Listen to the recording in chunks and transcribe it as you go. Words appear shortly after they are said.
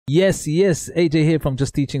Yes, AJ here from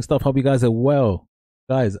Just Teaching Stuff. Hope you guys are well.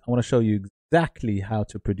 Guys, I want to show you exactly how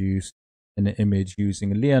to produce an image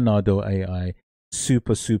using Leonardo AI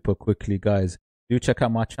super quickly, guys. Do check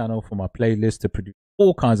out my channel for my playlist to produce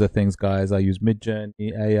all kinds of things, guys. I use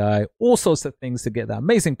MIDJOURNEY, AI, all sorts of things to get that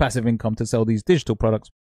amazing passive income to sell these digital products.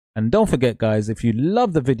 And don't forget, guys, if you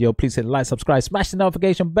love the video, please hit like, subscribe, smash the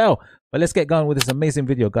notification bell. But let's get going with this amazing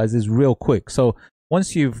video, guys. This is real quick. So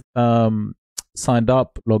once you've signed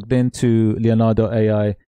up, logged into Leonardo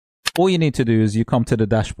AI, all you need to do is you come to the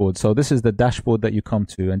dashboard. So this is the dashboard that you come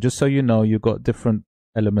to. And just so you know, you've got different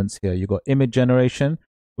elements here. You've got image generation,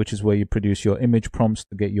 which is where you produce your image prompts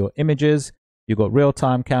to get your images. You've got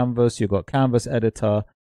real-time canvas. You've got canvas editor,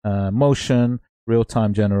 motion,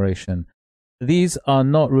 real-time generation. These are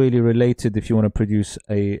not really related if you want to produce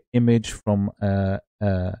a image from a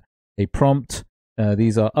prompt.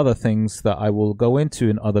 These are other things that I will go into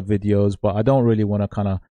in other videos, but I don't really want to kind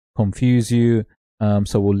of confuse you.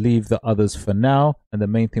 So we'll leave the others for now. And the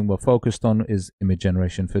main thing we're focused on is image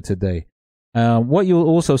generation for today. What you'll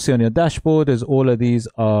also see on your dashboard is all of these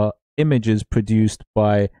are images produced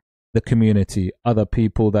by the community, other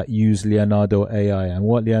people that use Leonardo AI. And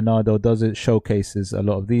what Leonardo does, it showcases a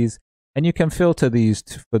lot of these. And you can filter these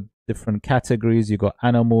for different categories. You've got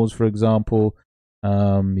animals, for example.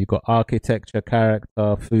 You've got architecture,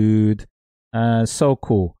 character, food. So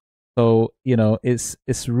cool. So, you know, it's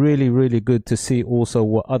really good to see also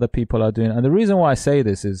what other people are doing. And the reason why I say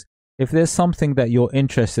this is if there's something that you're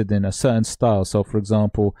interested in, a certain style. So, for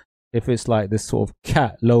example, if it's like this sort of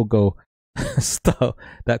cat logo style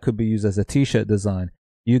that could be used as a t-shirt design,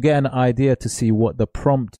 you get an idea to see what the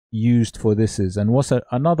prompt used for this is. And what's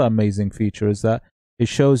another amazing feature is that it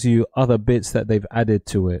shows you other bits that they've added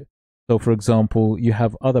to it. So for example, you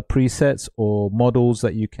have other presets or models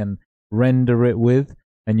that you can render it with,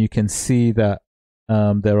 and you can see that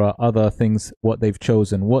there are other things, what they've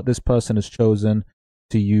chosen, what this person has chosen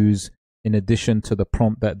to use in addition to the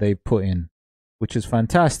prompt that they've put in, which is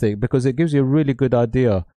fantastic because it gives you a really good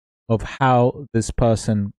idea of how this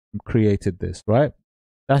person created this, right?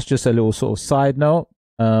 That's just a little sort of side note.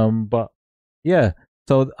 But yeah,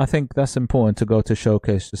 so I think that's important to go to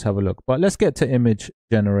showcase, just have a look. But let's get to image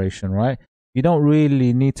generation, right? You don't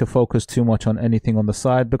really need to focus too much on anything on the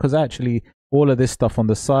side because actually all of this stuff on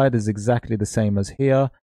the side is exactly the same as here.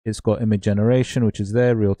 It's got image generation, which is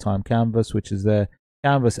there, real-time canvas, which is there,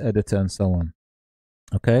 canvas editor, and so on.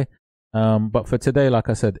 Okay. But for today, like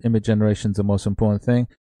I said, image generation is the most important thing.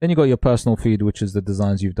 Then you got your personal feed, which is the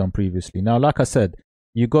designs you've done previously. Now, like I said,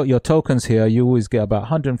 you got your tokens here. You always get about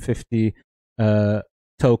 150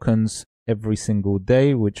 tokens every single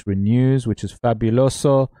day, which renews, which is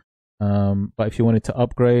fabuloso. But if you wanted to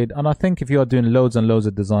upgrade, and I think if you are doing loads and loads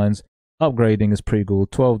of designs, upgrading is pretty cool.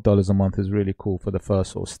 $12 a month is really cool for the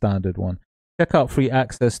first sort of standard one. Check out free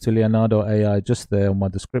access to Leonardo AI just there on my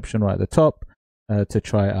description right at the top to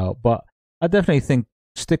try it out. But I definitely think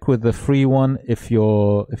stick with the free one if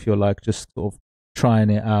you're like just sort of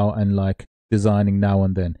trying it out and like designing now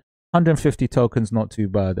and then. 150 tokens, not too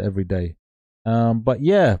bad every day. But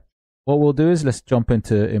yeah, what we'll do is let's jump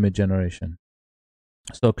into image generation.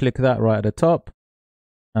 So click that right at the top.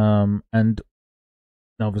 And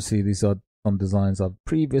obviously these are some designs I've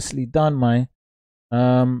previously done.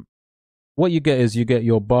 What you get is you get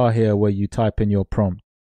your bar here where you type in your prompt,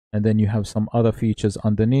 and then you have some other features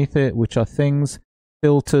underneath it, which are things,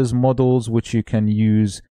 filters, models, which you can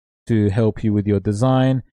use to help you with your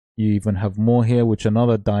design. You even have more here, which are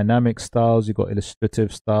another dynamic styles. You've got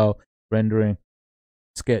illustrative style, rendering,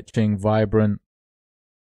 sketching, vibrant,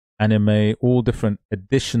 anime, all different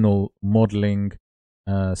additional modeling,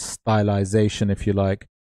 stylization, if you like.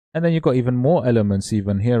 And then you've got even more elements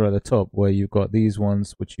even here at the top where you've got these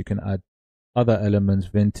ones, which you can add other elements,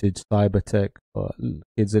 vintage, cybertech, or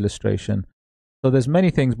kids illustration. So there's many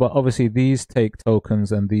things, but obviously these take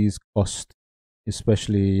tokens and these cost,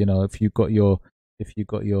 especially, you know, if you got your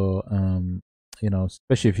you know,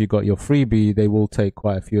 especially if you got your freebie, they will take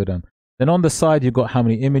quite a few of them. Then on the side, you've got how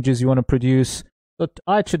many images you want to produce. But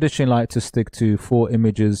I traditionally like to stick to 4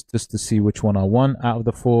 images just to see which one I want out of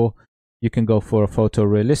the 4. You can go for a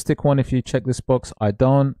photorealistic one if you check this box. I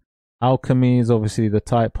don't. Alchemy is obviously the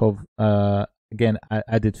type of, again,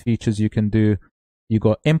 added features you can do. You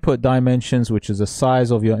got input dimensions, which is the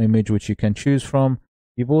size of your image, which you can choose from.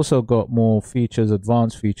 You've also got more features,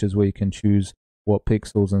 advanced features, where you can choose what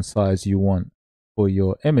pixels and size you want for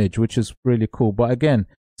your image, which is really cool. But again,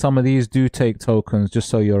 some of these do take tokens, just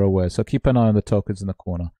so you're aware. So keep an eye on the tokens in the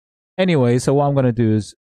corner. Anyway, so what I'm going to do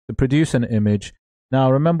is to produce an image. Now,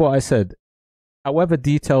 remember what I said. However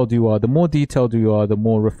detailed you are, the more detailed you are, the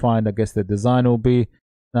more refined, I guess, the design will be.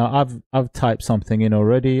 Now I've typed something in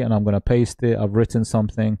already, and I'm going to paste it. I've written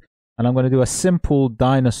something, and I'm going to do a simple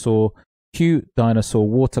dinosaur, cute dinosaur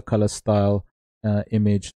watercolor style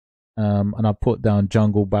image, and I put down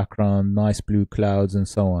jungle background, nice blue clouds, and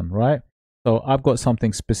so on, right? So I've got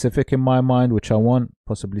something specific in my mind which I want,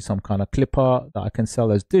 possibly some kind of clip art that I can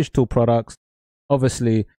sell as digital products.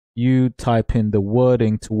 Obviously, you type in the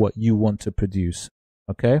wording to what you want to produce.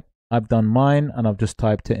 Okay, I've done mine and I've just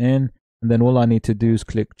typed it in, and then all I need to do is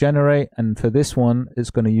click generate, and for this one it's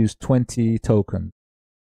going to use 20 tokens.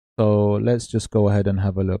 So let's just go ahead and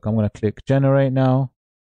have a look. I'm going to click generate now.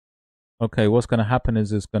 Okay, what's going to happen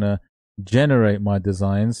is it's going to generate my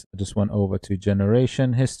designs. I just went over to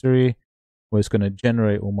generation history, where it's going to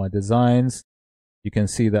generate all my designs. You can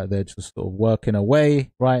see that they're just sort of working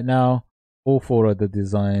away right now. All 4 of the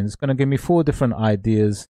designs. It's going to give me 4 different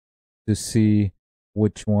ideas to see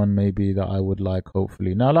which one maybe that I would like,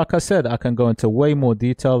 hopefully. Now, like I said, I can go into way more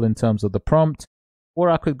detail in terms of the prompt, or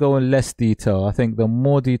I could go in less detail. I think the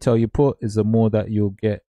more detail you put is the more that you'll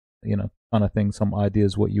get, you know, kind of thing, some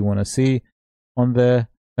ideas what you want to see on there.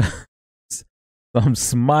 Some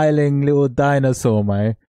smiling little dinosaur,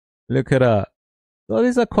 man. Look at that. So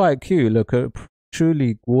these are quite cute. Look at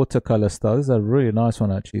truly watercolor style. This is a really nice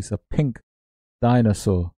one, actually. It's a pink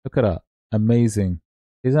dinosaur. Look at that. Amazing.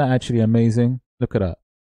 Isn't that actually amazing? Look at that.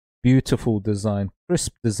 Beautiful design,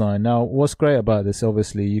 crisp design. Now, what's great about this,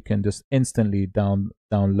 obviously, you can just instantly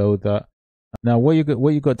download that. Now, what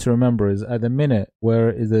you got to remember is at the minute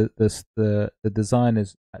where the design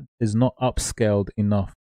is not upscaled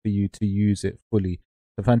enough for you to use it fully.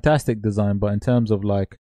 It's a fantastic design, but in terms of,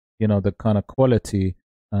 like, you know, the kind of quality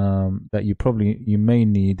that you may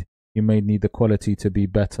need the quality to be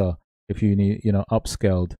better if you need, you know,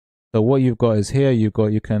 upscaled. So what you've got is here, you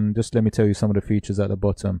can just, let me tell you some of the features at the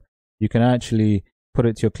bottom. You can actually put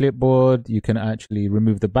it to your clipboard. You can actually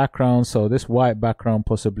remove the background. So this white background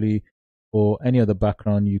possibly, or any other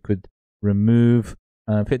background you could remove.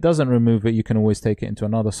 If it doesn't remove it, you can always take it into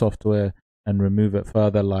another software and remove it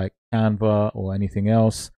further, like CANVA or anything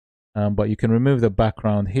else. But you can remove the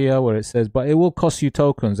background here where it says, but it will cost you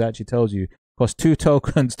tokens. It actually tells you, cost 2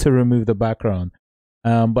 tokens to remove the background.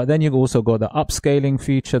 But then you've also got the upscaling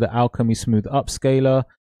feature, the Alchemy Smooth Upscaler,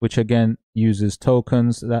 which again uses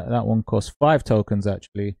tokens. That one costs 5 tokens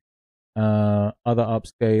actually. Other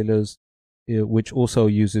upscalers, which also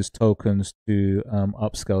uses tokens to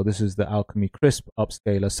upscale. This is the Alchemy Crisp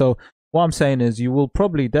Upscaler. So what I'm saying is you will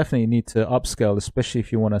probably definitely need to upscale, especially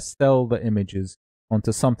if you want to sell the images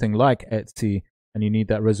onto something like Etsy and you need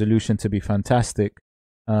that resolution to be fantastic.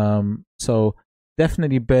 So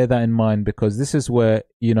definitely bear that in mind, because this is where,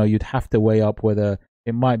 you know, you'd have to weigh up whether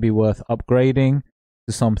it might be worth upgrading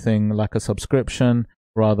to something like a subscription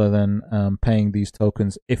rather than paying these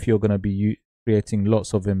tokens if you're going to be creating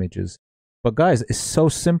lots of images. But guys, it's so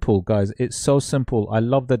simple, guys. It's so simple. I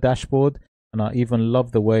love the dashboard, and I even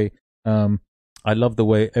love the way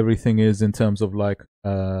everything is in terms of, like,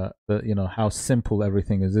 you know, how simple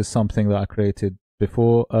everything is. This is something that I created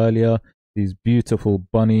before earlier. These beautiful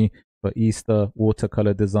bunny for Easter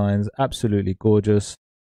watercolor designs, absolutely gorgeous.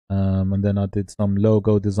 And then I did some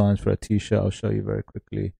logo designs for a t-shirt. I'll show you very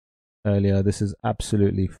quickly earlier. This is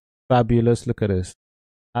absolutely fabulous. Look at this,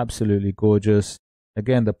 absolutely gorgeous.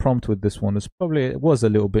 Again, the prompt with this one was a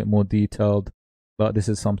little bit more detailed, but this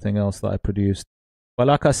is something else that I produced. But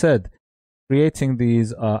like I said, creating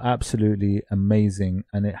these are absolutely amazing,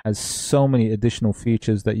 and it has so many additional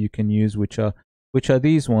features that you can use, which are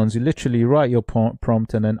these ones. You literally write your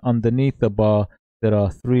prompt, and then underneath the bar there are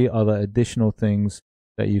 3 other additional things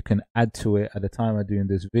that you can add to it at the time of doing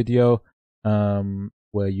this video,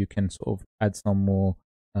 where you can sort of add some more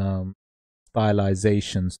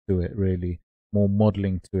stylizations to it, really more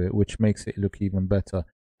modeling to it, which makes it look even better.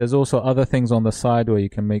 There's also other things on the side where you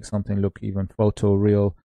can make something look even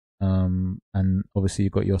photoreal, and obviously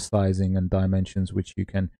you've got your sizing and dimensions which you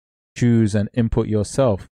can choose and input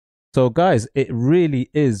yourself. So guys, it really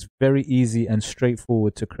is very easy and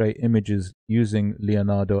straightforward to create images using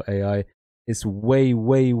Leonardo AI. It's way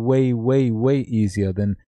easier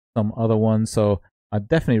than some other ones. So I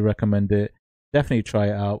definitely recommend it. Definitely try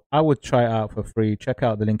it out. I would try it out for free. Check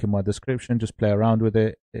out the link in my description. Just play around with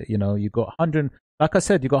it. You know, you got 100, like I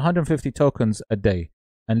said, you got 150 tokens a day,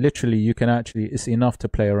 and literally you can actually, it's enough to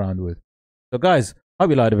play around with. So guys,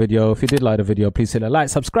 hope you liked the video. If you did like the video, please hit a like,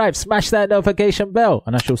 subscribe, smash that notification bell,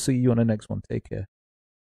 and I shall see you on the next one. Take care.